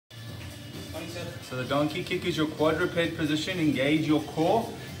So the donkey kick is your quadruped position. Engage your core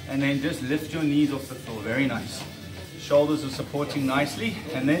and then just lift your knees off the floor. Very nice. Shoulders are supporting nicely,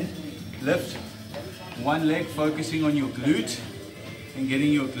 and then lift one leg, focusing on your glute and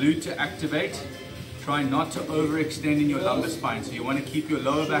getting your glute to activate. Try not to overextend in your lumbar spine. So you want to keep your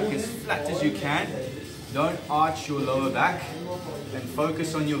lower back as flat as you can. Don't arch your lower back and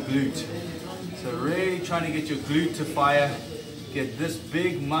focus on your glute. So really trying to get your glute to fire, get this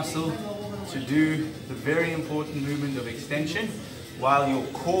big muscle to do the very important movement of extension while your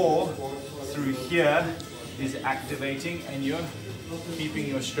core through here is activating and you're keeping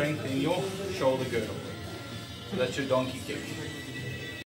your strength in your shoulder girdle. So that's your donkey kick.